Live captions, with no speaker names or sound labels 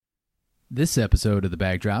This episode of The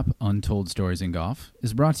Backdrop, Untold Stories in Golf,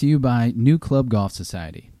 is brought to you by New Club Golf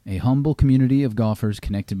Society, a humble community of golfers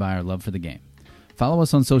connected by our love for the game. Follow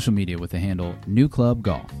us on social media with the handle New Club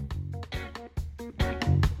Golf.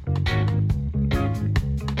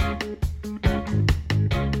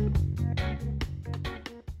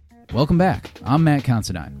 Welcome back. I'm Matt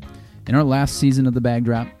Considine. In our last season of The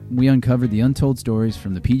Backdrop, we uncovered the untold stories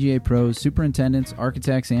from the PGA pros, superintendents,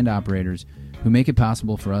 architects, and operators who make it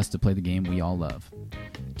possible for us to play the game we all love.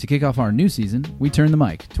 To kick off our new season, we turn the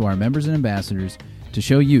mic to our members and ambassadors to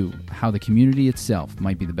show you how the community itself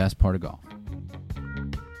might be the best part of golf.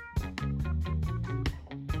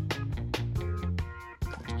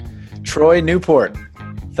 Troy Newport,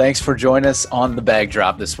 thanks for joining us on The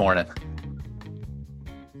Backdrop this morning.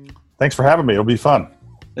 Thanks for having me. It'll be fun.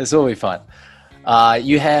 This will be fun.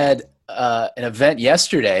 You had an event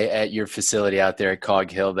yesterday at your facility out there at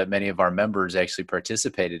Cog Hill that many of our members actually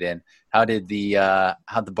participated in. How did the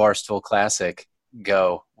Barstool Classic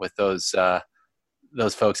go with those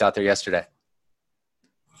folks out there yesterday?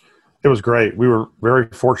 It was great. We were very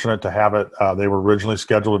fortunate to have it. They were originally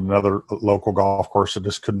scheduled at another local golf course that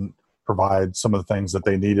just couldn't provide some of the things that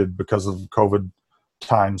they needed because of COVID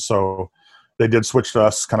time. So they did switch to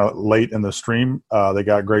us kind of late in the stream. They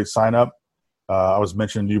got great sign up. I was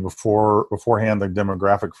mentioning to you beforehand, the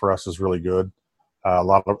demographic for us is really good. A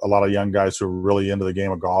lot of young guys who are really into the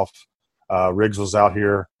game of golf. Riggs was out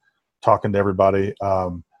here talking to everybody,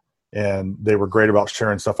 and they were great about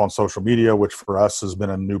sharing stuff on social media, which for us has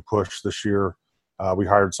been a new push this year. We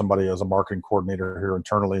hired somebody as a marketing coordinator here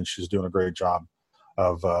internally, and she's doing a great job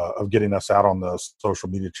of getting us out on the social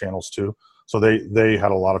media channels too. So they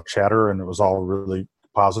had a lot of chatter, and it was all really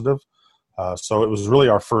positive. So it was really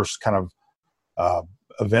our first kind of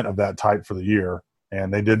event of that type for the year,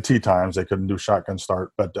 and they did tee times. They couldn't do shotgun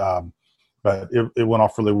start, but it went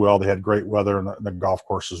off really well. They had great weather, and the golf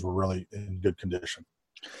courses were really in good condition.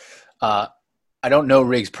 I don't know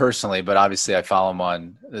Riggs personally, but obviously I follow him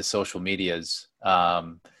on the social medias.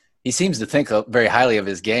 He seems to think very highly of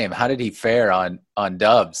his game. How did he fare on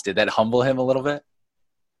dubs? Did that humble him a little bit?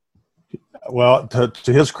 Well,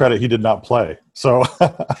 to his credit, he did not play. So,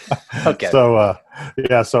 okay. So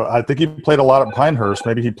I think he played a lot at Pinehurst.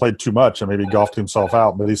 Maybe he played too much and maybe golfed himself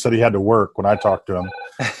out. But he said he had to work when I talked to him.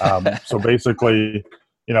 So basically,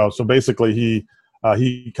 he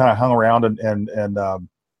kind of hung around and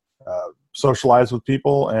socialized with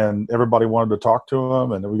people, and everybody wanted to talk to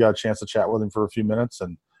him, and we got a chance to chat with him for a few minutes.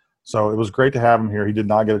 And so it was great to have him here. He did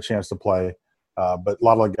not get a chance to play. But a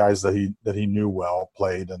lot of the guys that he knew well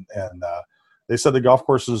played, and they said the golf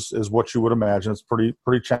course is what you would imagine. It's pretty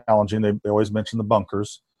challenging. They always mention the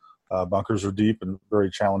bunkers. Bunkers are deep and very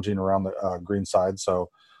challenging around the green side. So,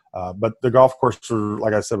 but the golf course are,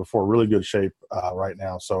 like I said before, really good shape right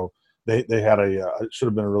now. So they had it should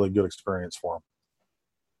have been a really good experience for them.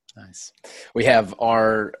 Nice. We have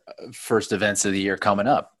our first events of the year coming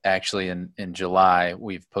up actually in July.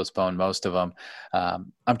 We've postponed most of them.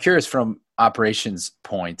 I'm curious from operations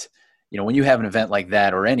point, when you have an event like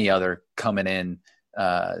that or any other coming in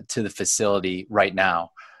to the facility right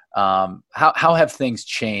now, how have things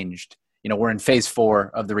changed? We're in phase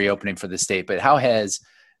 4 of the reopening for the state, but how has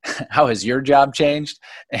your job changed?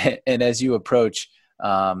 And as you approach,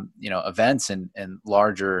 events and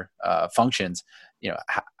larger functions,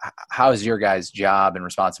 how is your guys' job and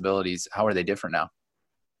responsibilities? How are they different now?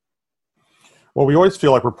 Well, we always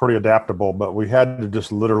feel like we're pretty adaptable, but we had to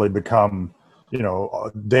just literally become,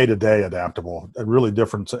 day-to-day adaptable, really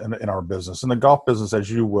different in our business. And the golf business, as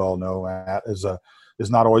you well know, Matt, is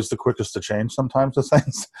not always the quickest to change sometimes the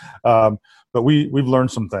things. But we've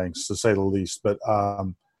learned some things, to say the least. But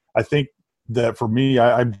I think that for me,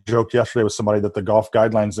 I joked yesterday with somebody that the golf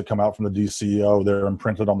guidelines that come out from the DCO, they're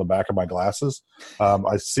imprinted on the back of my glasses.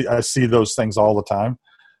 I see those things all the time.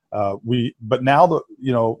 But now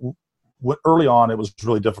that, early on, it was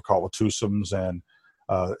really difficult with twosomes and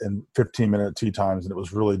 15-minute tee times, and it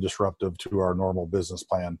was really disruptive to our normal business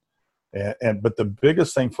plan. But the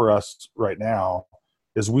biggest thing for us right now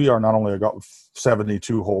is we are not only a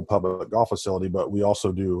 72-hole public golf facility, but we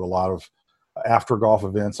also do a lot of after golf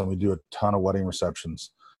events, and we do a ton of wedding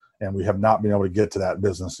receptions, and we have not been able to get to that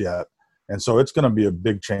business yet. And so it's going to be a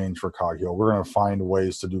big change for Cog Hill. We're going to find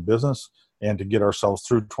ways to do business and to get ourselves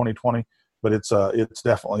through 2020, but it's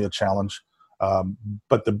definitely a challenge.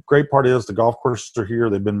 But the great part is the golf courses are here.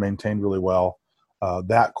 They've been maintained really well.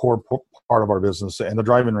 That core part of our business, and the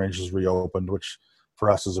driving range is reopened, which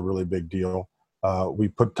for us is a really big deal. We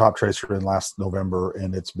put Top Tracer in last November,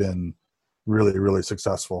 and it's been really, really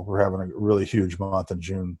successful. We're having a really huge month in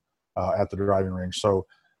June at the driving range. So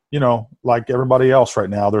like everybody else right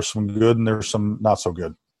now, there's some good and there's some not so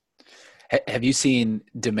good. Have you seen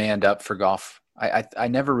demand up for golf? I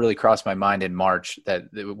never really crossed my mind in March that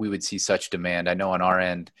we would see such demand. I know on our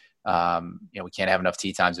end, we can't have enough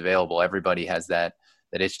tee times available. Everybody has that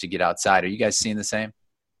itch to get outside. Are you guys seeing the same?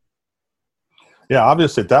 Yeah,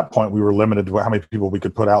 obviously at that point we were limited to how many people we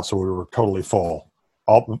could put out, so we were totally full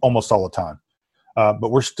almost all the time. But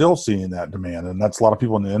we're still seeing that demand, and that's a lot of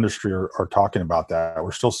people in the industry are talking about that.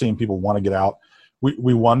 We're still seeing people want to get out.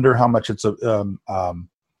 We wonder how much it's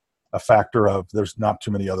a factor of there's not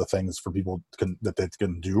too many other things for people that they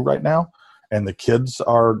can do right now, and the kids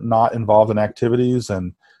are not involved in activities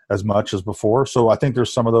and as much as before. So I think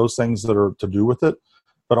there's some of those things that are to do with it.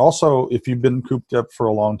 But also, if you've been cooped up for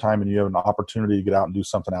a long time and you have an opportunity to get out and do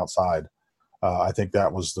something outside, I think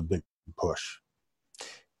that was the big push.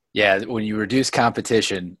 Yeah, when you reduce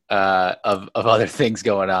competition of other things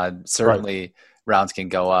going on, certainly right, rounds can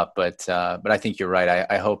go up. But I think you're right.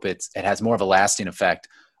 I hope it has more of a lasting effect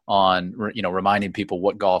on reminding people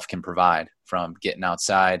what golf can provide, from getting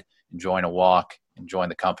outside, enjoying a walk, enjoying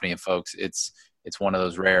the company of folks. It's one of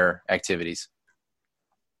those rare activities.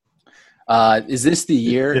 Is this the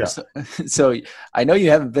year? Yeah. So I know you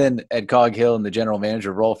haven't been at Cog Hill in the general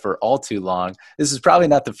manager role for all too long. This is probably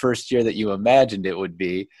not the first year that you imagined it would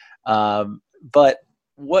be. But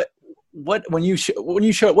when you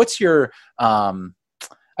show, what's your, I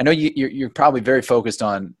know you're probably very focused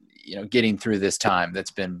on, getting through this time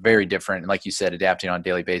that's been very different. And like you said, adapting on a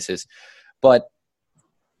daily basis, but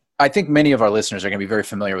I think many of our listeners are going to be very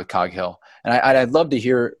familiar with Cog Hill. And I'd love to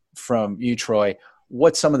hear from you, Troy,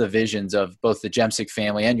 what some of the visions of both the Gemsick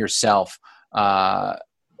family and yourself,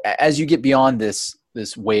 as you get beyond this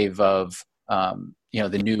wave of,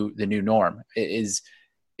 the new norm. Is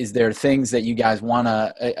there things that you guys want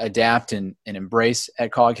to adapt and embrace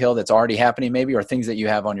at Cog Hill that's already happening maybe, or things that you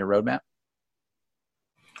have on your roadmap?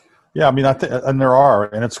 Yeah, I mean, and there are,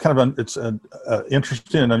 and it's kind of it's an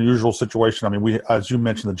interesting and unusual situation. I mean, we, as you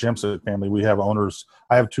mentioned, the Gemsick family, we have owners.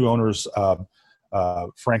 I have two owners,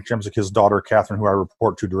 Frank Gemsick, his daughter, Catherine, who I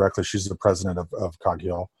report to directly. She's the president of Cog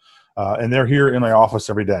Hill. And they're here in my office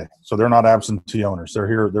every day. So they're not absentee owners. They're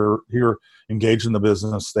here engaged in the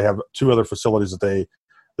business. They have two other facilities that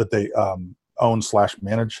they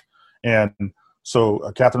own/manage. And so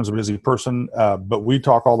Catherine's a busy person, but we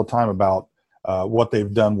talk all the time about what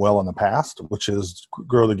they've done well in the past, which is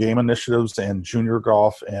grow the game initiatives and junior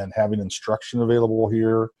golf and having instruction available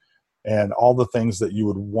here and all the things that you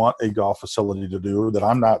would want a golf facility to do that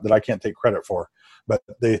I can't take credit for, but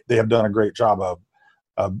they have done a great job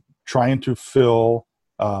of trying to fill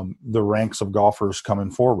the ranks of golfers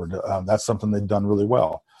coming forward. That's something they've done really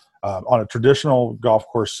well. On a traditional golf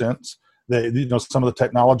course sense, some of the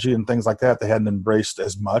technology and things like that, they hadn't embraced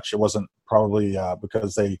as much. It wasn't probably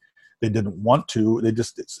because they didn't want to. They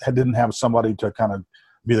just didn't have somebody to kind of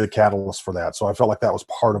be the catalyst for that. So I felt like that was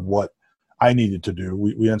part of what I needed to do.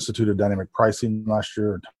 We instituted dynamic pricing last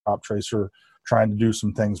year and Top Tracer, trying to do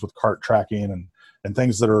some things with cart tracking and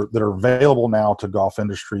things that are available now to golf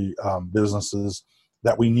industry businesses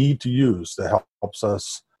that we need to use that helps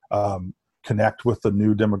us connect with the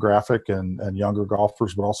new demographic and younger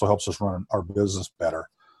golfers, but also helps us run our business better.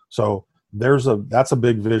 So that's a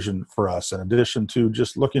big vision for us. In addition to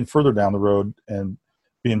just looking further down the road and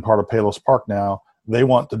being part of Palos Park now, they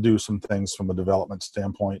want to do some things from a development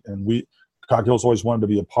standpoint. And Cog Hill's always wanted to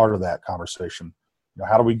be a part of that conversation.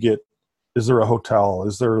 How do we is there a hotel?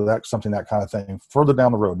 Is there that kind of thing further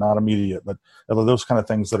down the road, not immediate, but those kind of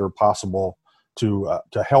things that are possible to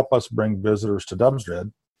help us bring visitors to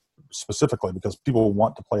Dubsdread specifically, because people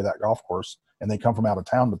want to play that golf course and they come from out of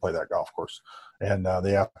town to play that golf course, and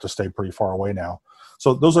they have to stay pretty far away now.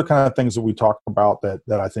 So those are kind of things that we talk about that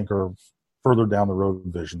I think are further down the road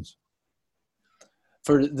visions.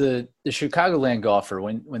 For the Chicagoland golfer,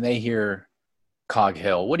 when they hear Cog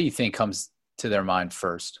Hill, what do you think comes to their mind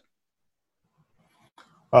first?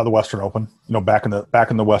 The Western Open, back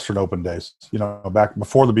in the Western Open days, back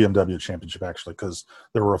before the BMW Championship, actually, because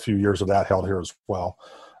there were a few years of that held here as well.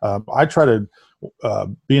 I try to,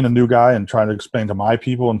 being a new guy and trying to explain to my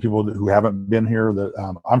people and people who haven't been here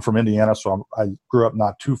that I'm from Indiana, so I grew up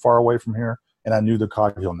not too far away from here, and I knew the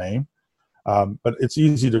Cog Hill name. But it's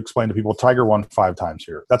easy to explain to people. Tiger won 5 times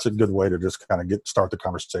here. That's a good way to just kind of start the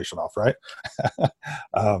conversation off, right?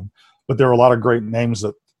 But there are a lot of great names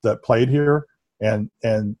that played here. And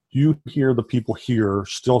you hear the people here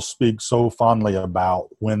still speak so fondly about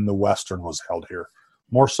when the Western was held here.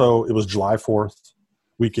 More so, it was July 4th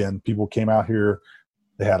weekend. People came out here.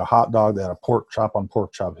 They had a hot dog. They had a pork chop on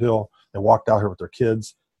Pork Chop Hill. They walked out here with their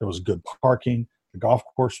kids. There was good parking. The golf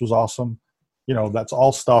course was awesome. that's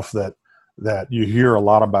all stuff that you hear a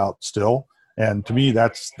lot about still. And to me,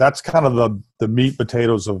 that's kind of the meat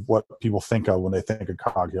potatoes of what people think of when they think of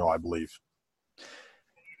Cog Hill, I believe.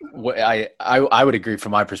 Well, I would agree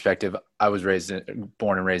from my perspective. I was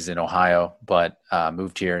born and raised in Ohio, but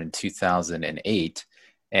moved here in 2008.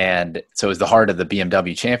 And so it was the heart of the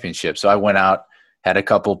BMW championship. So I went out, had a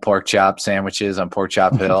couple pork chop sandwiches on Pork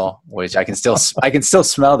Chop Hill, which I can still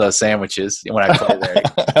smell those sandwiches when I play there.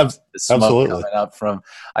 The smoke Absolutely. coming up from,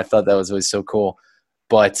 I thought that was always so cool.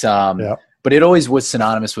 But Yeah. but it always was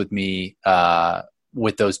synonymous with me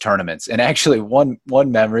with those tournaments. And actually, one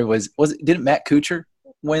memory was didn't Matt Kuchar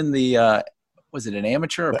win the was it an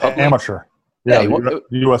amateur or public? Amateur? Yeah, the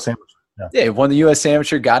U.S. amateur. Yeah, he won the U.S.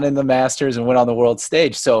 Amateur, got in the Masters, and went on the world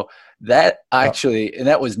stage. So that actually, and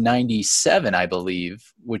that was 97, I believe,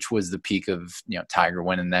 which was the peak of Tiger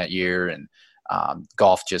winning that year, and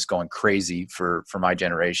golf just going crazy for my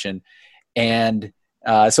generation. And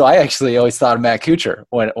so I actually always thought of Matt Kuchar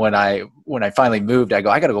when I finally moved. I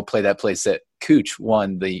got to go play that place that Kuch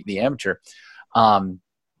won the amateur.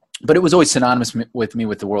 But it was always synonymous with me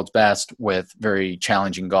with the world's best, with very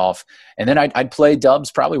challenging golf. And then I'd play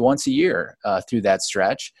dubs probably once a year through that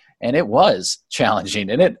stretch. And it was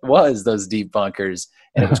challenging, and it was those deep bunkers,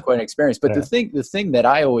 and it was quite an experience. But the thing that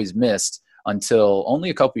I always missed until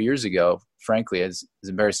only a couple of years ago, frankly, as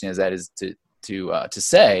embarrassing as that is to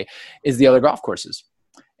say, is the other golf courses.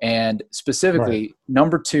 And specifically,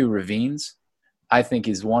 number 2, Ravines, I think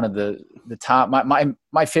is one of the top.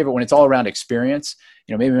 My favorite when it's all around experience.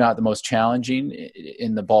 Maybe not the most challenging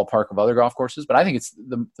in the ballpark of other golf courses, but I think it's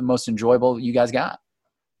the most enjoyable you guys got.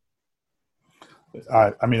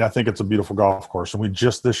 I mean, I think it's a beautiful golf course, and we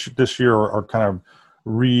just this year are kind of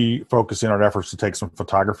refocusing our efforts to take some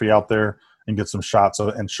photography out there and get some shots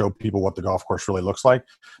and show people what the golf course really looks like.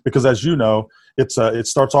 Because as you know, it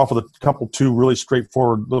starts off with two really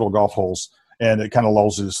straightforward little golf holes. And it kind of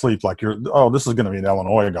lulls you to sleep, like this is going to be an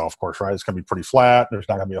Illinois golf course, right? It's going to be pretty flat. There's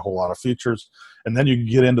not going to be a whole lot of features. And then you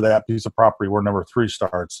get into that piece of property where number 3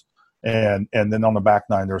 starts. And then on the back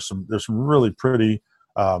 9, there's some really pretty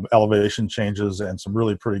elevation changes and some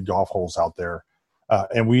really pretty golf holes out there.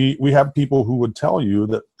 And we have people who would tell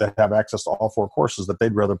you that have access to all 4 courses that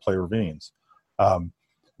they'd rather play Ravines.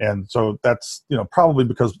 And so that's, probably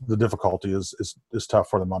because the difficulty is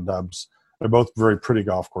tough for them on dubs. They're both very pretty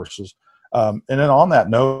golf courses. And then on that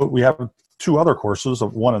note, we have 2 other courses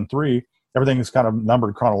of 1 and 3. Everything is kind of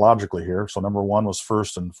numbered chronologically here. So number 1 was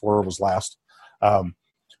first and 4 was last.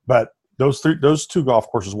 But those 2 golf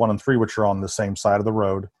courses, 1 and 3, which are on the same side of the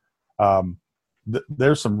road,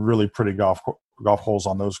 there's some really pretty golf holes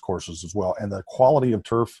on those courses as well. And the quality of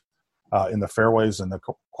turf in the fairways and the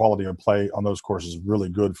quality of play on those courses is really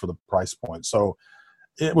good for the price point. So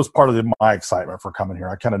it was part of my excitement for coming here.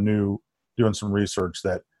 I kind of knew, doing some research,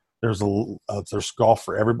 that there's golf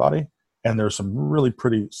for everybody, and there's some really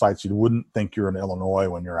pretty sites you wouldn't think you're in Illinois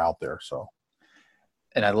when you're out there. So,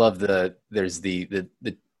 and I love there's the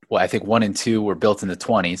I think 1 and 2 were built in the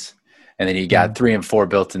 20s, and then you got 3 and 4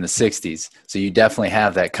 built in the 60s. So you definitely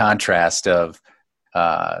have that contrast of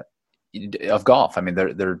golf. I mean,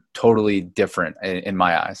 they're totally different in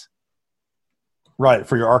my eyes. Right.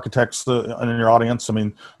 For your architects and in your audience, I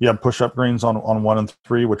mean, you have push-up greens on 1 and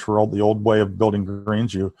 3, which were the old way of building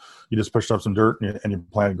greens. You just pushed up some dirt and you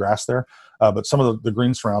planted grass there. But some of the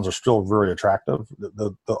green surrounds are still very attractive.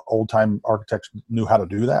 The old-time architects knew how to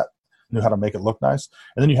do that, knew how to make it look nice.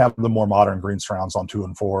 And then you have the more modern green surrounds on 2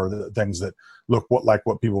 and 4, the things that look like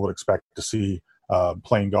what people would expect to see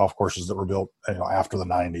playing golf courses that were built after the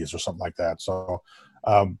 90s or something like that. So,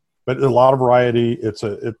 but a lot of variety.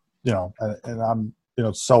 And I'm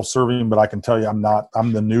self-serving, but I can tell you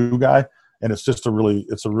I'm the new guy, and it's a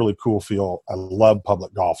really cool feel. I love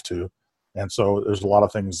public golf too, and so there's a lot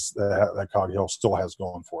of things that Cog Hill still has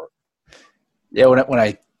going for it. Yeah, when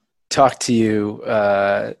I talked to you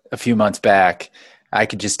a few months back, I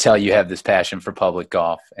could just tell you have this passion for public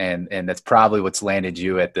golf, and that's probably what's landed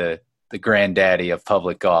you at the granddaddy of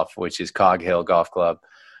public golf, which is Cog Hill Golf Club.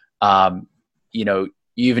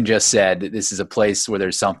 You even just said that this is a place where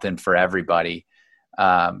there's something for everybody.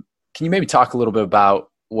 Can you maybe talk a little bit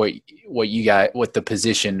about what the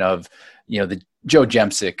position of, the Joe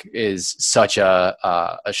Jemsick is such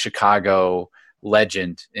a Chicago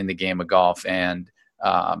legend in the game of golf and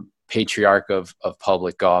patriarch of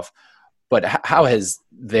public golf, but how has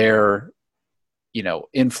their,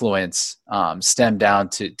 influence stemmed down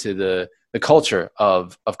to the culture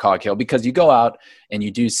of Cog Hill? Because you go out and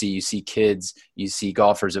you see kids, you see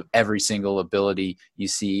golfers of every single ability, you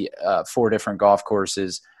see 4 different golf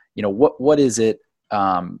courses. What is it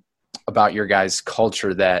about your guys'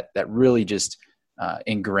 culture that really just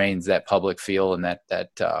ingrains that public feel and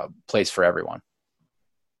that place for everyone?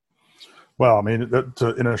 Well, I mean,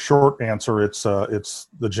 in a short answer, it's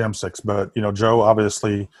the Gem Six. But Joe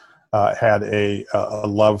obviously had a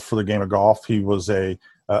love for the game of golf. He was a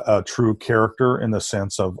true character in the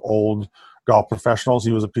sense of old golf professionals.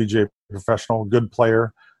 He was a PGA professional, good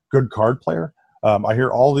player, good card player. I hear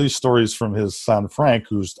all these stories from his son Frank,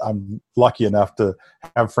 I'm lucky enough to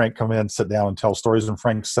have Frank come in, sit down, and tell stories. And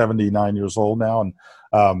Frank's 79 years old now,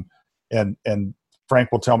 and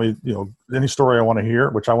Frank will tell me, any story I want to hear,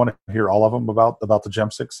 which I want to hear all of them about the Gem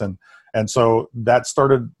Six, and so that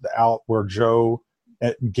started out where Joe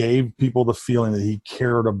gave people the feeling that he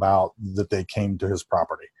cared about that they came to his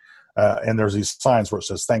property. And there's these signs where it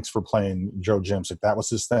says, "Thanks for playing Joe Jimsick." That was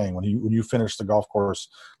his thing. When you finished the golf course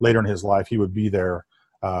later in his life, he would be there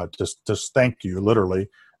just thank you, literally.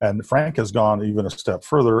 And Frank has gone even a step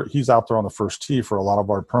further. He's out there on the first tee for a lot of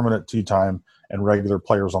our permanent tee time and regular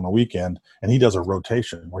players on the weekend. And he does a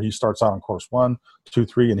rotation where he starts out on course 1, 2,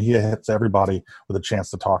 3, and he hits everybody with a chance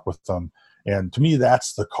to talk with them. And to me,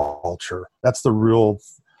 that's the culture. That's the real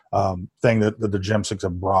thing that the Gem Six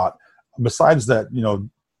have brought. Besides that,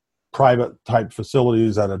 private type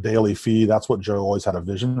facilities at a daily fee, that's what Joe always had a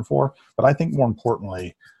vision for. But I think more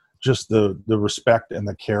importantly, just the respect and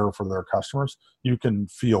the care for their customers, you can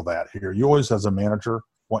feel that here. You always, as a manager,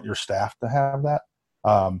 want your staff to have that.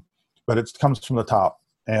 But it comes from the top.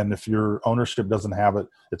 And if your ownership doesn't have it,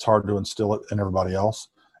 it's hard to instill it in everybody else.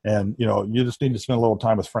 And, you just need to spend a little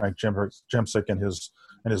time with Frank Jemsick and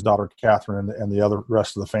his daughter, Catherine, and the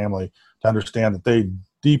rest of the family to understand that they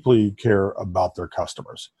deeply care about their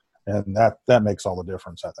customers. And that makes all the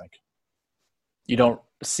difference, I think. You don't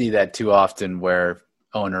see that too often where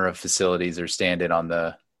owner of facilities are standing on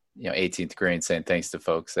the 18th green saying thanks to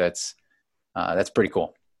folks. That's pretty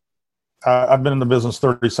cool. I've been in the business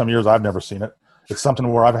 30 some years. I've never seen it. It's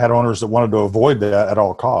something where I've had owners that wanted to avoid that at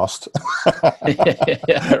all cost.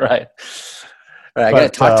 Yeah, right. I got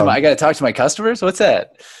to talk to my customers. What's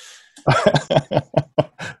that?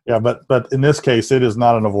 Yeah, but in this case, it is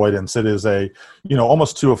not an avoidance. It is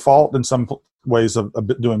almost to a fault in some ways of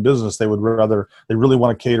doing business. They really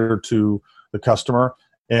want to cater to the customer.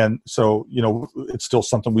 And so, it's still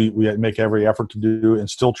something we make every effort to do, and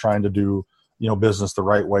still trying to do, business the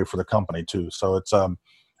right way for the company too. So it's,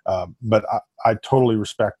 but I totally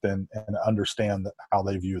respect and understand how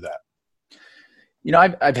they view that.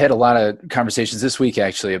 I've had a lot of conversations this week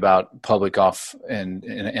actually about public golf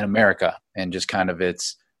in America and just kind of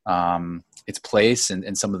its place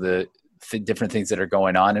and some of the different things that are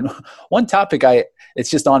going on. And one topic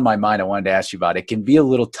it's just on my mind I wanted to ask you about. It can be a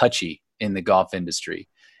little touchy in the golf industry,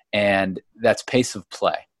 and that's pace of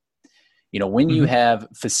play. When you have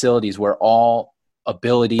facilities where all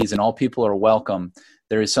abilities and all people are welcome,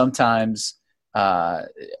 there is sometimes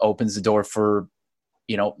opens the door for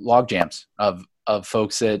log jams of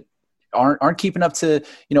folks that aren't keeping up to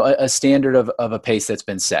a standard of a pace that's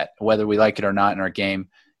been set, whether we like it or not in our game.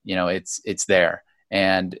 It's there,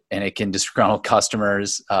 and it can disgruntle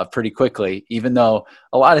customers pretty quickly, even though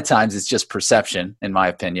a lot of times it's just perception. In my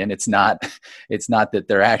opinion, it's not that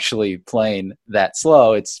they're actually playing that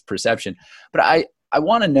slow, it's perception. But I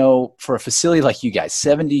want to know, for a facility like you guys,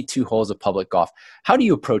 72 holes of public golf, how do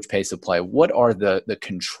you approach pace of play? What are the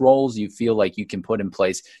controls you feel like you can put in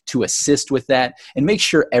place to assist with that and make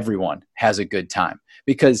sure everyone has a good time?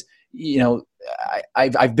 Because,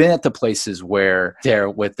 I've been at the places where they're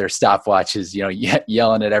with their stopwatches,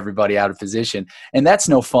 yelling at everybody out of position, and that's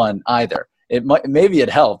no fun either. Maybe it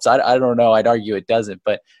helps. I don't know. I'd argue it doesn't,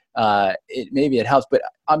 but maybe it helps. But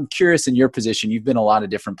I'm curious, in your position, you've been a lot of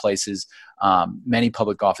different places, many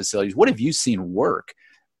public golf facilities. What have you seen work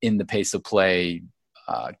in the pace of play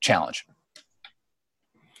challenge?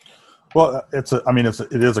 Well, it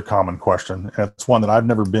is a common question. It's one that I've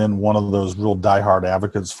never been one of those real diehard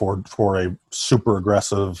advocates for a super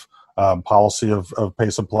aggressive policy of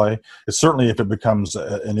pace of play. It's certainly, if it becomes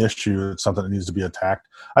an issue, it's something that needs to be attacked.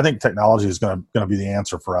 I think technology is going to be the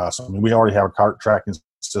answer for us. I mean, we already have a cart tracking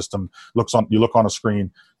system. You look on a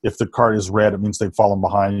screen. If the cart is red, it means they've fallen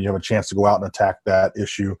behind. You have a chance to go out and attack that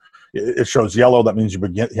issue. It shows yellow. That means you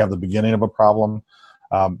have the beginning of a problem.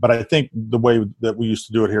 But I think the way that we used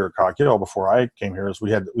to do it here at Cog Hill before I came here is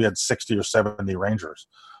we had 60 or 70 rangers,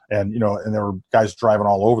 and there were guys driving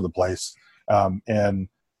all over the place and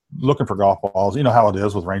looking for golf balls. You know how it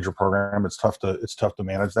is with ranger program. It's tough to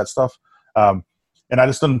manage that stuff. And I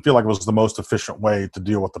just didn't feel like it was the most efficient way to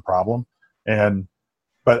deal with the problem.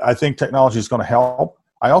 But I think technology is going to help.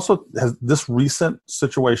 I also has this recent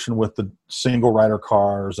situation with the single rider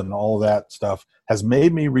cars and all of that stuff has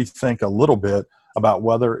made me rethink a little bit about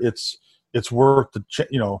whether it's it's worth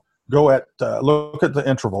go at look at the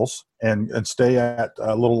intervals and stay at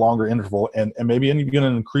a little longer interval, and maybe you're going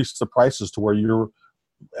to increase the prices to where you're,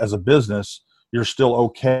 as a business, you're still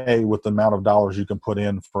okay with the amount of dollars you can put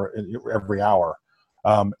in for every hour,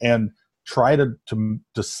 and try to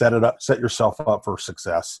set yourself up for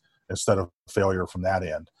success instead of failure from that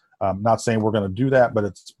end. Not saying we're going to do that, but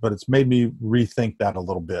it's made me rethink that a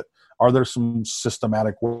little bit. Are there some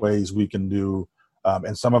systematic ways we can do,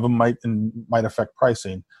 and some of them might affect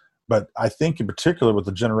pricing, but I think in particular with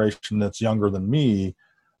the generation that's younger than me,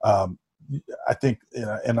 I think,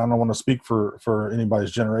 and I don't want to speak for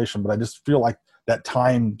anybody's generation, but I just feel like that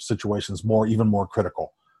time situation is even more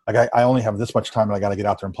critical. Like I only have this much time and I got to get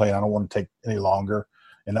out there and play, and I don't want to take any longer.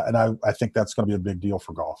 And I think that's going to be a big deal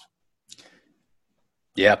for golf.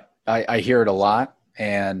 Yeah, I hear it a lot,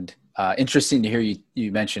 and interesting to hear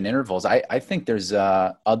you mention intervals. I think there's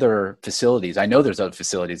other facilities. I know there's other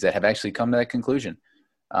facilities that have actually come to that conclusion.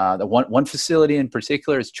 The one facility in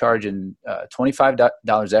particular is charging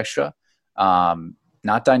 $25 extra.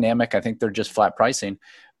 Not dynamic. I think they're just flat pricing,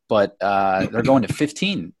 but they're going to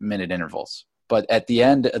 15-minute intervals. But at the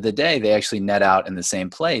end of the day, they actually net out in the same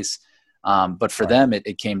place. But for them,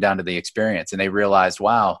 it came down to the experience, and they realized,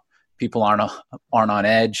 wow, people aren't on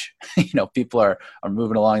edge. People are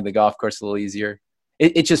moving along the golf course a little easier.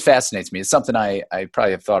 It just fascinates me. It's something I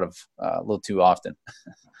probably have thought of a little too often.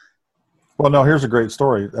 Well, no, here's a great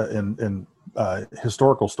story. In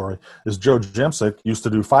historical story is Joe Jemsick used to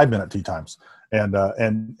do 5-minute tee times, and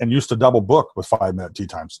used to double book with 5-minute tee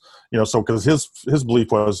times. So because his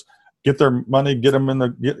belief was get their money, get them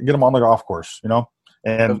get them on the golf course, and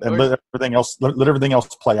let everything else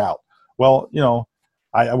play out. Well,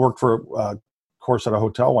 I worked for a course at a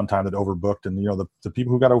hotel one time that overbooked, and the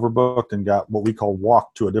people who got overbooked and got what we call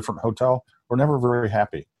walked to a different hotel were never very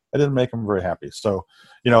happy. It didn't make them very happy. So,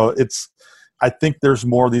 I think there's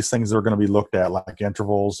more of these things that are going to be looked at, like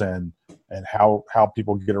intervals and how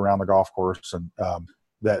people get around the golf course, and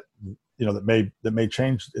that may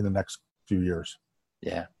change in the next few years.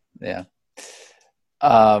 Yeah. Yeah.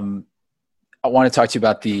 I want to talk to you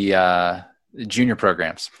about the junior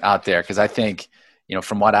programs out there, because I think,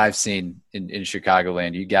 from what I've seen in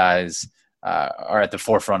Chicagoland, you guys are at the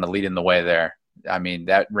forefront of leading the way there. I mean,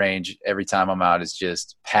 that range every time I'm out is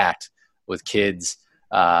just packed with kids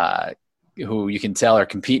who you can tell are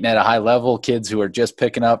competing at a high level, kids who are just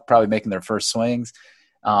picking up, probably making their first swings.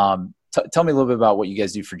 Tell me a little bit about what you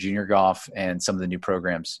guys do for junior golf and some of the new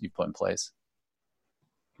programs you've put in place.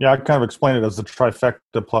 Yeah, I kind of explain it as the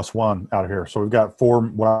trifecta plus one out here. So we've got 4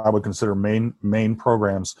 what I would consider main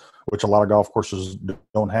programs, which a lot of golf courses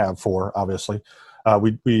don't have 4, obviously.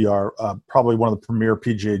 We are probably one of the premier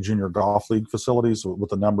PGA Junior Golf League facilities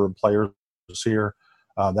with a number of players here.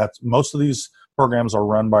 That's most of these programs are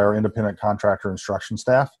run by our independent contractor instruction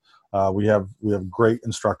staff. We have great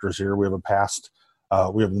instructors here. We have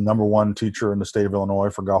we have the number 1 teacher in the state of Illinois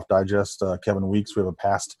for Golf Digest, Kevin Weeks. We have a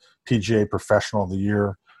past PGA Professional of the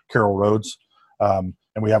Year, Carol Rhodes, and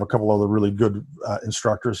we have a couple other really good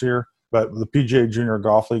instructors here. But the PGA Junior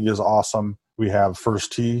Golf League is awesome. We have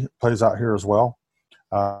First Tee plays out here as well.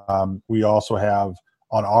 We also have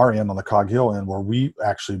on our end, on the Cog Hill end, where we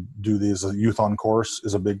actually do these. Youth on Course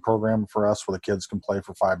is a big program for us where the kids can play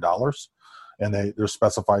for $5. And there's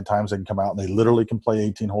specified times they can come out and they literally can play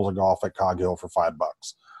 18 holes of golf at Cog Hill for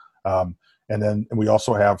 $5. And then we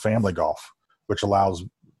also have family golf, which allows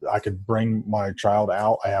I could bring my child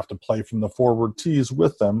out. I have to play from the forward tees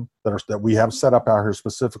with them that we have set up out here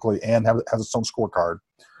specifically, and has its own scorecard,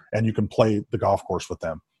 and you can play the golf course with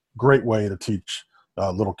them. Great way to teach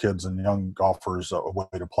little kids and young golfers a way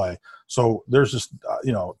to play. So there's just,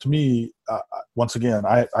 to me, once again,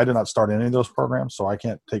 I did not start any of those programs, so I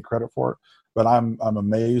can't take credit for it. But I'm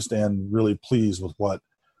amazed and really pleased with what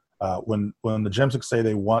when the Gemsicks say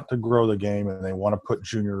they want to grow the game and they want to put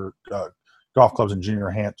junior golf clubs in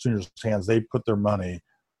juniors' hands, they put their money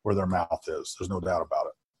where their mouth is. There's no doubt about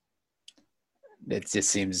it. It just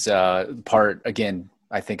seems part, again,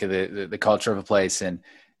 I think of the culture of a place, and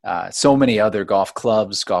so many other golf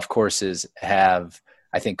clubs, golf courses have,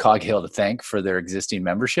 I think, Cog Hill to thank for their existing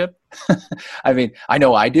membership. I mean, I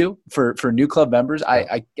know I do. For new club members,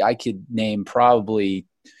 I could name probably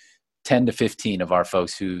 10 to 15 of our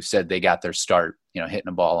folks who said they got their start, hitting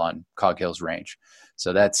a ball on Cog Hill's range.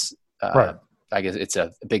 So that's, right. I guess it's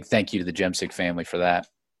a big thank you to the Gemsick family for that.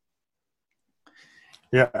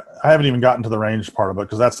 Yeah, I haven't even gotten to the range part of it,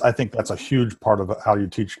 because I think that's a huge part of how you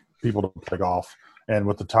teach people to play golf. And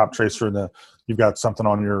with the Top Tracer and you've got something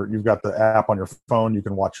you've got the app on your phone. You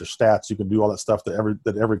can watch your stats. You can do all that stuff that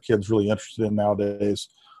every kid's really interested in nowadays.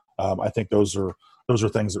 I think those are those are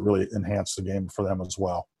things that really enhance the game for them as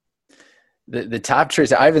well. The top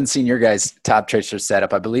tracer, I haven't seen your guys' top tracer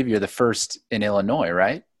setup. I believe you're the first in Illinois,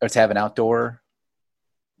 right? Or to have an outdoor.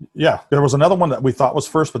 Yeah, there was another one that we thought was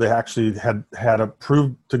first, but they actually had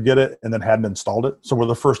approved to get it and then hadn't installed it. So we're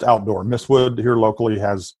the first outdoor. Mistwood here locally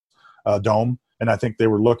has a dome, and I think they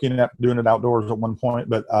were looking at doing it outdoors at one point.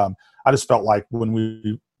 But I just felt like when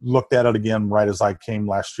we looked at it again, right as I came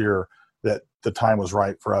last year, that the time was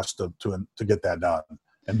right for us to get that done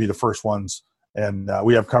and be the first ones. And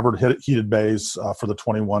we have covered heated bays for the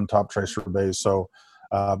 21 top tracer bays. So,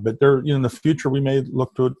 but there, in the future, we may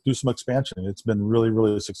look to do some expansion. It's been really,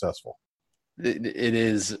 really successful. It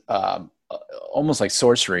is almost like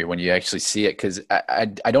sorcery when you actually see it, because I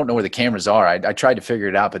don't know where the cameras are. I tried to figure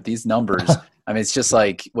it out, but these numbers, I mean, it's just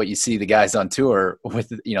like what you see the guys on tour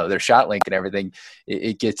with, their shot link and everything.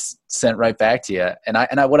 It gets sent right back to you. And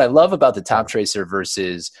what I love about the top tracer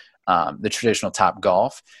versus the traditional Top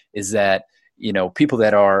Golf is that, people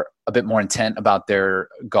that are a bit more intent about their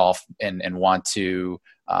golf and want to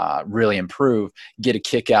really improve get a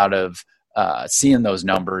kick out of seeing those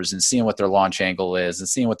numbers and seeing what their launch angle is and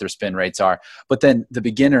seeing what their spin rates are. But then the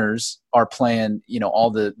beginners are playing,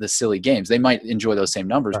 all the silly games. They might enjoy those same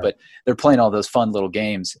numbers, right, but they're playing all those fun little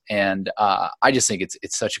games. And I just think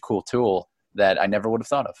it's such a cool tool that I never would have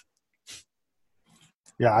thought of.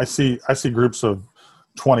 Yeah, I see groups of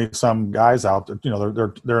 20 some guys out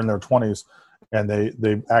there, they're in their 20s, and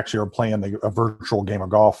they actually are playing a virtual game of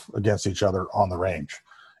golf against each other on the range,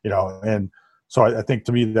 and so I think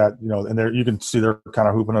to me that, and there you can see they're kind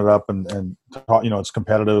of hooping it up and it's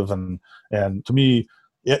competitive, and to me,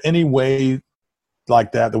 any way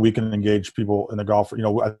like that we can engage people in the golf.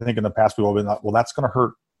 I think in the past people have been like, well, that's going to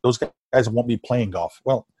hurt. Those guys won't be playing golf.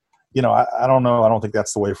 Well, I don't know. I don't think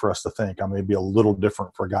that's the way for us to think. I may be a little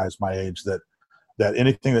different for guys my age that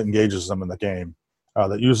anything that engages them in the game,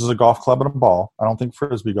 that uses a golf club and a ball. I don't think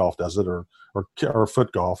Frisbee golf does it, or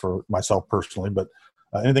foot golf, or myself personally, but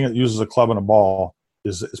anything that uses a club and a ball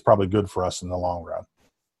is probably good for us in the long run.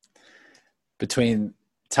 Between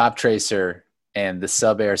Top Tracer and the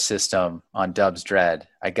sub-air system on Dub's Dread,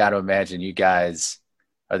 I got to imagine you guys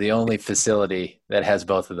are the only facility that has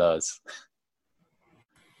both of those.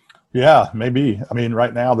 Yeah, maybe. I mean,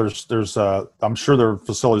 right now there's I'm sure there are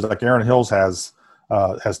facilities like Aaron Hills has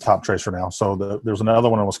Top Tracer now. So there's another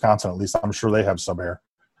one in Wisconsin, at least. I'm sure they have sub-air.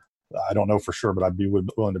 I don't know for sure, but I'd be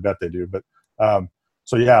willing to bet they do. But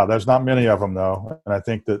so yeah, there's not many of them though. And I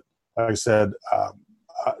think that, like I said,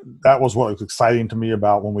 that was what was exciting to me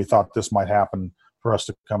about when we thought this might happen for us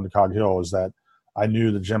to come to Cog Hill, is that I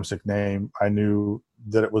knew the Gymsic name. I knew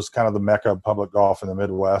that it was kind of the mecca of public golf in the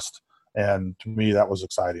Midwest. And to me, that was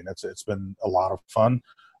exciting. It's been a lot of fun.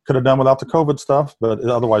 Could have done without the COVID stuff, but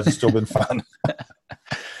otherwise it's still been fun.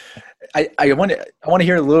 I want to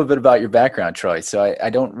hear a little bit about your background, Troy. So I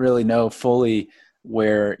don't really know fully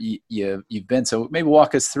where you've been. So maybe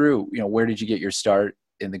walk us through, where did you get your start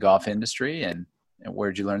in the golf industry, and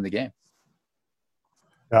where did you learn the game?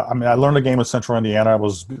 Yeah, I mean, I learned the game in Central Indiana. I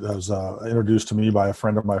was introduced to me by a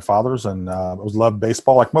friend of my father's, and I loved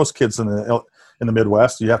baseball. Like most kids in the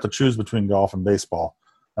Midwest, you have to choose between golf and baseball.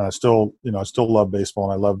 I still love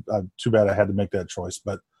baseball, and too bad I had to make that choice,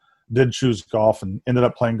 but did choose golf and ended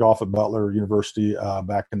up playing golf at Butler University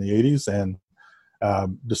back in the 80s, and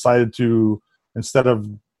decided to, instead of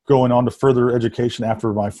going on to further education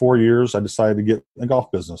after my 4 years, I decided to get in the golf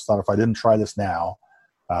business. Thought if I didn't try this now,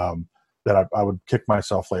 that I would kick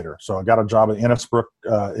myself later. So I got a job at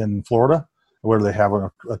Innisbrook in Florida, where they have a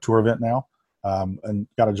tour event now. And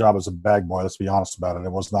got a job as a bag boy. Let's be honest about it.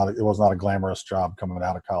 It was not a glamorous job coming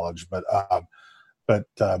out of college, but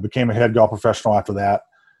became a head golf professional after that,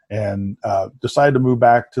 and decided to move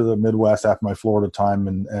back to the Midwest after my Florida time,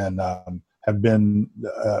 and have been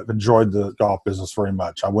enjoyed the golf business very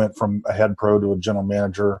much. I went from a head pro to a general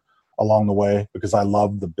manager along the way because I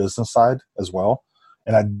love the business side as well.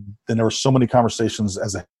 And then there were so many conversations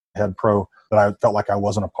as a head pro that I felt like I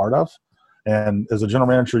wasn't a part of. And as a general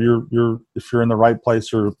manager, if you're in the right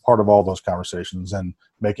place, you're part of all those conversations and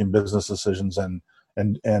making business decisions and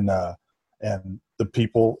the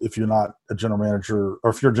people. If you're not a general manager, or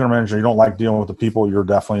if you're a general manager, you don't like dealing with the people, you're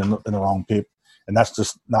definitely in the wrong people. And that's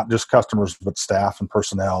just not just customers, but staff and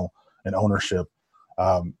personnel and ownership.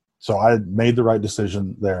 So I made the right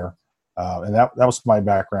decision there, and that was my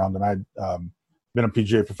background. And I'd been a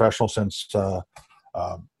PGA professional since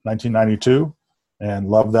 1992. And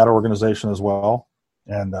love that organization as well,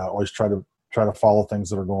 and always try to follow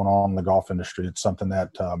things that are going on in the golf industry. It's something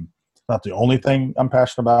that not the only thing I'm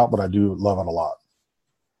passionate about, but I do love it a lot.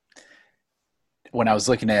 When I was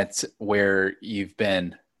looking at where you've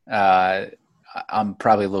been, I I'm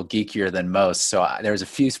probably a little geekier than most. So there's a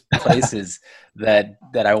few places that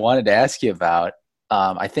I wanted to ask you about.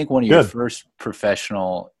 I think one of your Good. first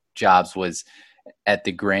professional jobs was at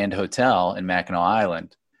the Grand Hotel in Mackinac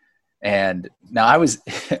Island. And now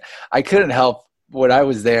I couldn't help when I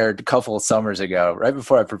was there a couple of summers ago, right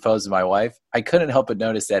before I proposed to my wife, I couldn't help but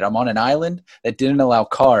notice that I'm on an island that didn't allow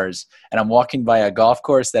cars and I'm walking by a golf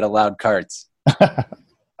course that allowed carts.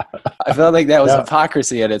 I felt like that was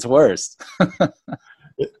hypocrisy at its worst.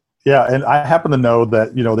 Yeah, and I happen to know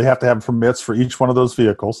that they have to have permits for each one of those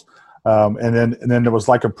vehicles, and then there was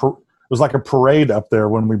like a parade up there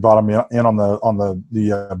when we brought them in on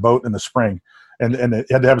the boat in the spring, and it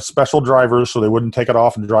had to have special drivers so they wouldn't take it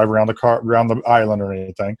off and drive around the island or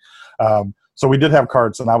anything. So we did have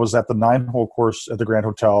carts, and I was at the 9-hole course at the Grand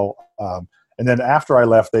Hotel, and then after I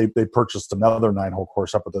left, they purchased another 9-hole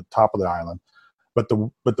course up at the top of the island. But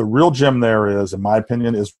the real gem there is, in my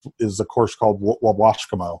opinion, is a course called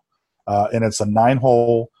Washkamo. And it's a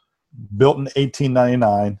 9-hole built in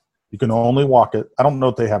 1899. You can only walk it. I don't know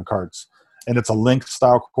if they have carts. And it's a link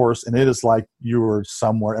style course. And it is like you were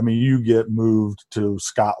somewhere. I mean, you get moved to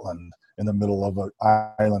Scotland in the middle of an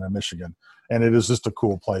island in Michigan. And it is just a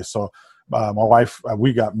cool place. So my wife,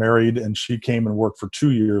 we got married and she came and worked for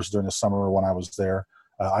 2 years during the summer when I was there.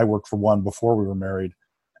 I worked for 1 before we were married.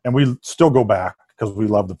 And we still go back because we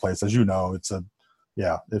love the place. As you know, it's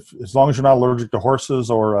as long as you're not allergic to horses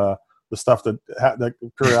or the stuff that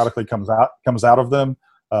periodically comes out of them,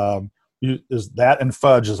 is that and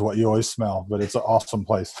fudge is what you always smell. But it's an awesome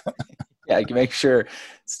place. Yeah, you can make sure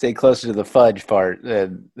stay closer to the fudge part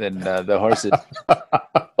than the horses.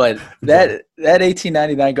 But that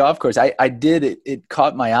 1899 golf course, I did it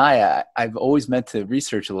caught my eye. I've always meant to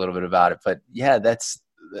research a little bit about it, but yeah, that's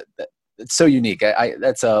so unique.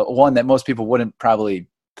 That's one that most people wouldn't probably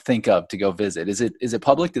think of to go visit. Is it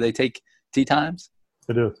public? Do they take tee times?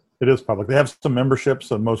 It is. It is public. They have some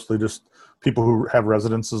memberships, and mostly just people who have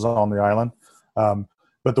residences on the island.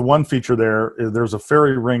 But the one feature there's a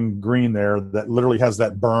fairy ring green there that literally has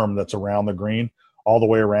that berm that's around the green all the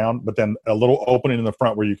way around, but then a little opening in the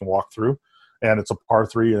front where you can walk through. And it's a par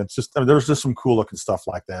 3, and it's just there's just some cool looking stuff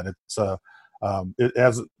like that. It's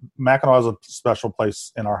Mackinac is a special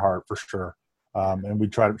place in our heart for sure, and we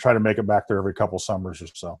try to make it back there every couple summers or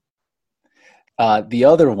so. The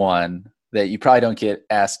other one that you probably don't get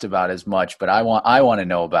asked about as much, but I want to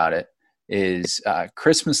know about it is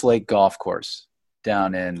Christmas Lake Golf Course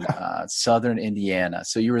down in southern Indiana.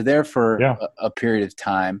 So you were there for a period of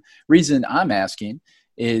time. Reason I'm asking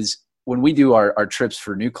is when we do our trips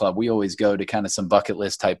for New Club, we always go to kind of some bucket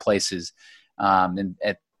list type places. And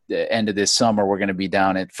at the end of this summer, we're going to be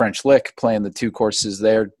down at French Lick playing the 2 courses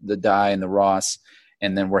there, the Dye and the Ross.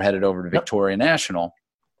 And then we're headed over to Victoria National,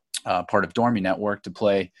 part of Dormy Network, to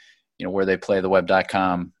play, where they play the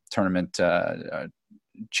web.com tournament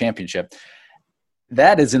championship.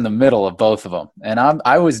 That is in the middle of both of them. And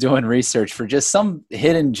I was doing research for just some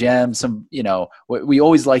hidden gems, some, we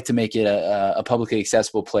always like to make it a publicly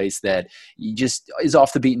accessible place that just is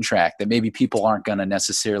off the beaten track that maybe people aren't going to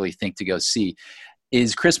necessarily think to go see.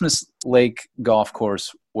 Is Christmas Lake Golf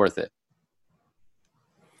Course worth it?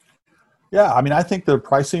 Yeah, I mean, I think the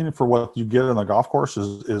pricing for what you get in the golf course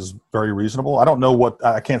is very reasonable. I don't know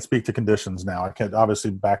I can't speak to conditions now. I can't,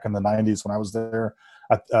 obviously back in the 90s when I was there,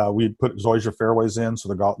 we put Zoysia fairways in, so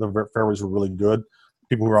the fairways were really good.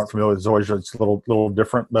 People who aren't familiar with Zoysia, it's a little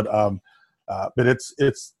different, but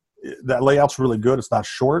it's that layout's really good. It's not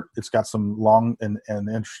short. It's got some long and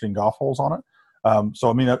interesting golf holes on it. So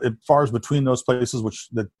I mean, as far as between those places,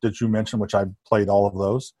 that you mentioned, which I played all of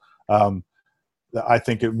those, I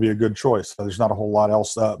think it would be a good choice. There's not a whole lot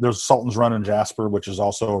else. There's Sultan's Run in Jasper, which is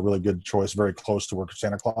also a really good choice, very close to where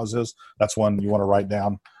Santa Claus is. That's one you want to write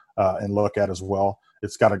down and look at as well.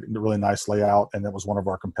 It's got a really nice layout, and it was one of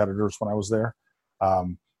our competitors when I was there.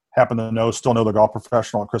 Happen to still know the golf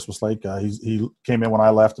professional at Christmas Lake. He came in when I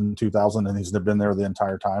left in 2000, and he's been there the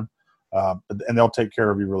entire time. And they'll take care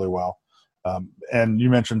of you really well. And you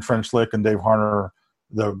mentioned French Lick, and Dave Harner,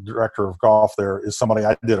 the director of golf there, is somebody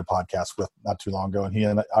I did a podcast with not too long ago, and he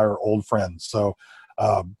and I are old friends. So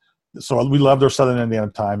we loved their Southern Indiana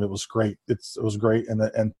time. It was great. It was great.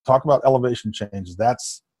 And talk about elevation change.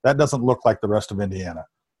 That doesn't look like the rest of Indiana.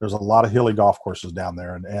 There's a lot of hilly golf courses down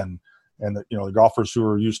there, and the golfers who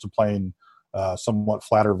are used to playing somewhat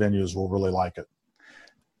flatter venues will really like it.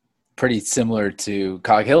 Pretty similar to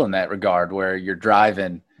Cog Hill in that regard, where you're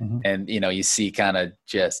driving and you see kind of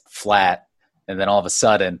just flat, and then all of a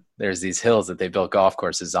sudden there's these hills that they built golf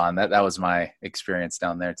courses on. That was my experience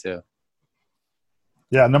down there too.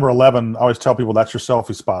 Yeah, number 11, I always tell people that's your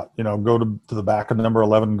selfie spot. Go to the back of number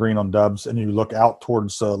 11 green on Dubs, and you look out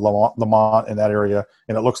towards Lamont in that area,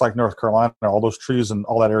 and it looks like North Carolina. All those trees and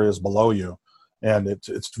all that area is below you, and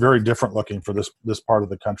it's very different looking for this part of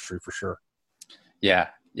the country for sure. Yeah,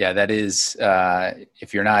 that is.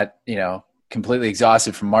 If you're not, completely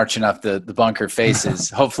exhausted from marching up the bunker faces,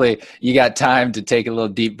 hopefully you got time to take a little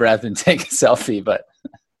deep breath and take a selfie. But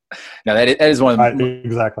no, that is one of the,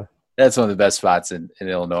 exactly. That's one of the best spots in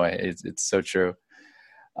Illinois. It's so true.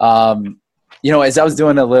 As I was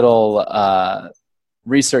doing a little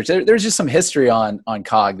research, there's just some history on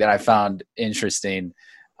COG that I found interesting,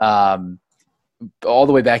 all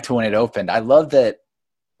the way back to when it opened. I love that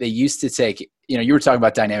they used to take, you were talking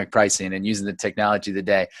about dynamic pricing and using the technology of the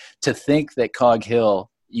day. To think that COG Hill,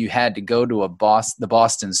 you had to go to the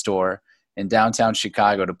Boston store in downtown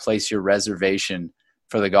Chicago to place your reservation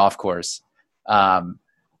for the golf course.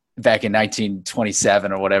 Back in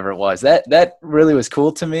 1927 or whatever it was, that really was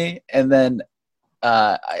cool to me. And then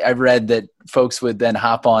I read that folks would then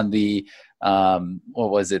hop on the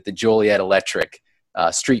the Joliet Electric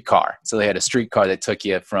streetcar. So they had a streetcar that took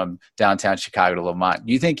you from downtown Chicago to Lamont.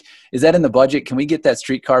 Do you think, is that in the budget? Can we get that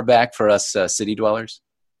streetcar back for us city dwellers?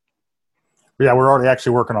 Yeah, we're already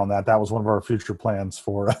actually working on that. That was one of our future plans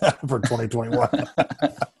for 2021.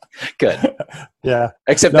 Good. Yeah.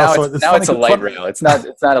 Except now it's a light rail. It's not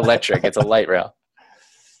electric. It's a light rail.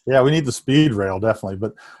 Yeah, we need the speed rail, definitely.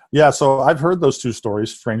 But yeah, so I've heard those two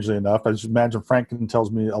stories, strangely enough. I just imagine Franklin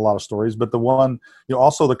tells me a lot of stories. But the one,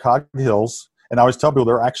 also the COG Hills, and I always tell people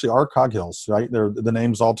there actually are COG Hills, right? They're the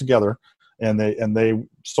names all together. And they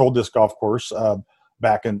sold this golf course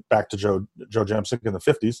back to Joe Jemsick in the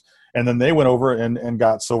 50s. And then they went over and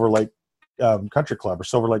got Silver Lake Country Club or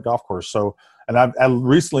Silver Lake Golf Course. So, and I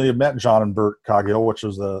recently met John and Bert Coghill, which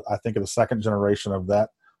was I think the second generation of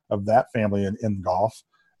that family in golf.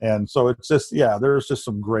 And so it's just, there's just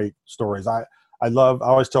some great stories. I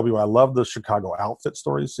always tell people I love the Chicago outfit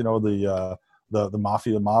stories, the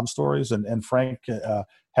mafia mob stories, and Frank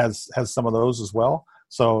has some of those as well.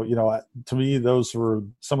 So, to me, those were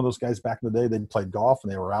some of those guys back in the day. They played golf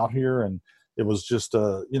and they were out here, and it was just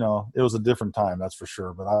it was a different time, that's for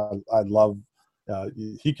sure. But I love,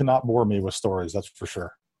 he cannot bore me with stories, that's for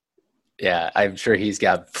sure. Yeah, I'm sure he's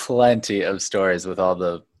got plenty of stories with all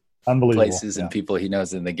the places and people he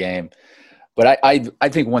knows in the game. But I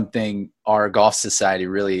think one thing our golf society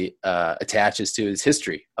really attaches to is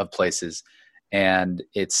history of places. And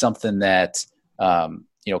it's something that,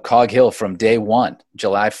 COG Hill from day one,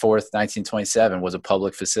 July 4th, 1927, was a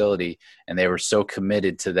public facility, and they were so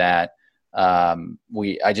committed to that.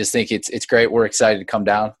 I just think it's great. We're excited to come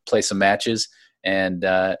down, play some matches. And,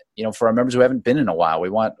 for our members who haven't been in a while, we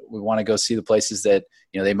want to go see the places that,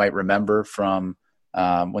 they might remember from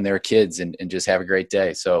when they were kids and just have a great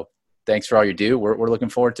day. So thanks for all you do. We're looking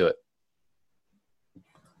forward to it.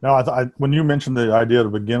 No, when you mentioned the idea to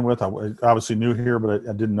begin with, I obviously new here, but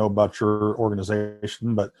I didn't know about your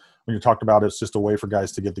organization. But when you talked about it's just a way for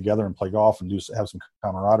guys to get together and play golf and have some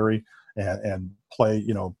camaraderie and play,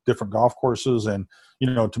 different golf courses. And,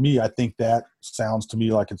 to me, I think that sounds to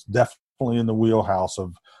me like it's definitely in the wheelhouse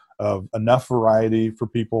of enough variety for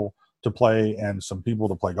people to play and some people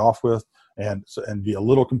to play golf with and be a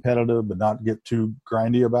little competitive, but not get too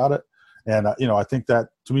grindy about it. And, I think that,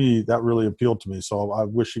 to me, that really appealed to me. So I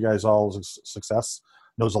wish you guys all success.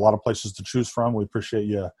 There's a lot of places to choose from. We appreciate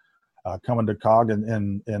you coming to COG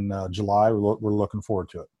in July. We're looking forward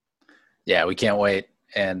to it. Yeah, we can't wait.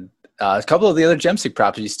 And a couple of the other Gemstick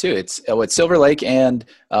properties, too. It's Silver Lake and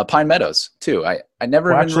Pine Meadows, too. I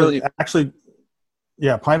never Actually,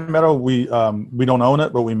 yeah, Pine Meadow, we don't own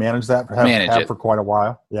it, but we manage that. Have for quite a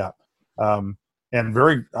while. Yeah. And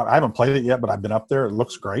I haven't played it yet, but I've been up there. It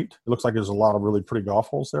looks great. It looks like there's a lot of really pretty golf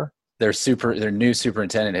holes there. Their new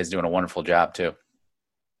superintendent is doing a wonderful job too.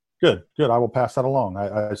 Good. I will pass that along.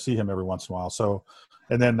 I see him every once in a while. So,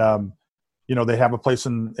 and then, they have a place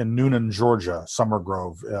in Noonan, Georgia, Summer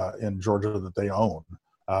Grove in Georgia that they own.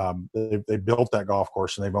 They built that golf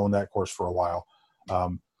course and they've owned that course for a while.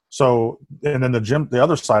 So, and then the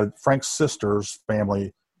other side, Frank's sister's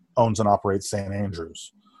family owns and operates St.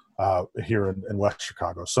 Andrews. Here in West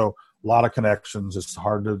Chicago. So a lot of connections. It's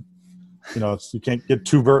hard to, you can't get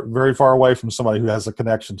too very far away from somebody who has a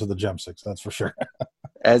connection to the Gemsticks. That's for sure.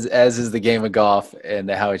 as is the game of golf and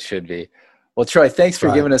how it should be. Well, Troy, thanks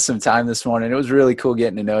for giving us some time this morning. It was really cool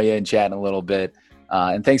getting to know you and chatting a little bit.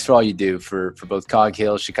 And thanks for all you do for both COG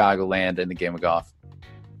Hill, Chicagoland, and the game of golf.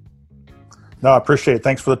 No, I appreciate it.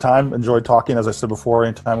 Thanks for the time. Enjoyed talking. As I said before,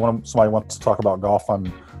 anytime somebody wants to talk about golf,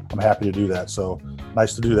 I'm happy to do that. So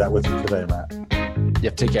nice to do that with you today, Matt.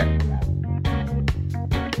 Yep, take care.